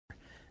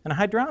And a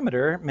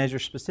hydrometer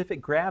measures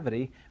specific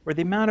gravity or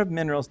the amount of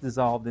minerals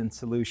dissolved in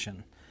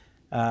solution.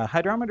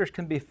 Hydrometers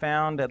can be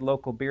found at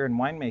local beer and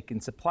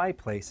winemaking supply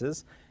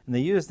places, and they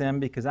use them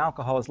because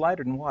alcohol is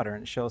lighter than water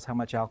and it shows how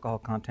much alcohol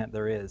content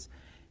there is.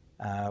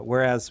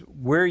 Whereas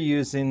we're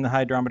using the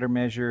hydrometer to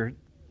measure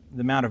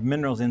the amount of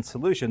minerals in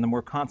solution. The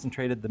more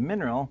concentrated the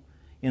mineral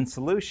in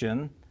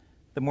solution,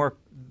 the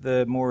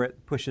more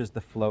it pushes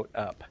the float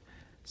up.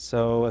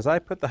 So as I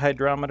put the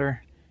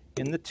hydrometer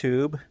in the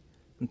tube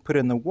and put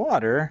in the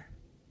water,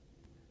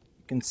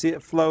 you can see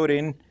it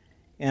floating,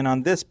 and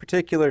on this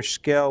particular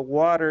scale,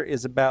 water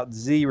is about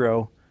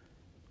 0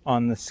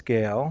 on the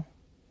scale.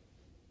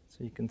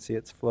 So you can see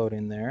it's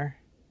floating there.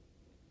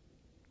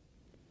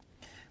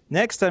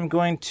 Next, I'm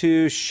going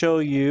to show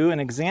you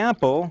an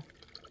example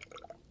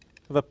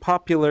of a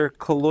popular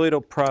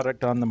colloidal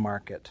product on the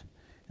market.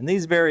 And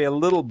these vary a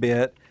little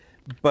bit,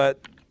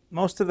 but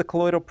most of the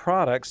colloidal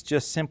products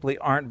just simply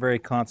aren't very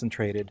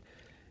concentrated.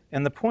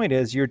 And the point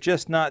is, you're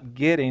just not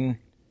getting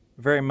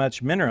very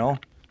much mineral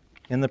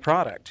in the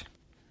product.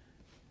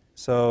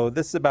 So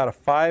this is about a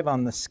 5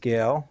 on the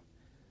scale,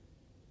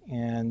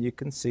 and you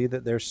can see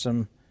that there's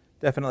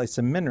definitely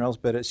some minerals,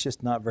 but it's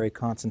just not very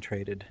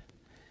concentrated.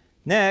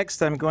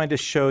 Next, I'm going to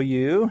show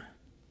you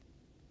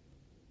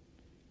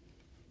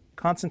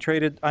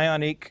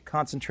Ionic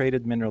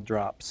concentrated mineral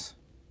drops.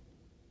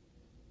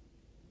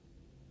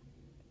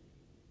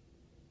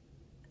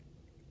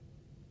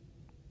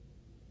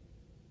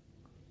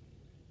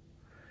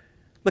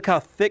 Look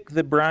how thick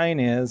the brine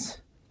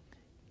is,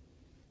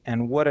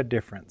 and what a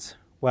difference.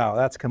 Wow,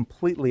 that's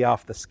completely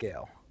off the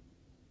scale.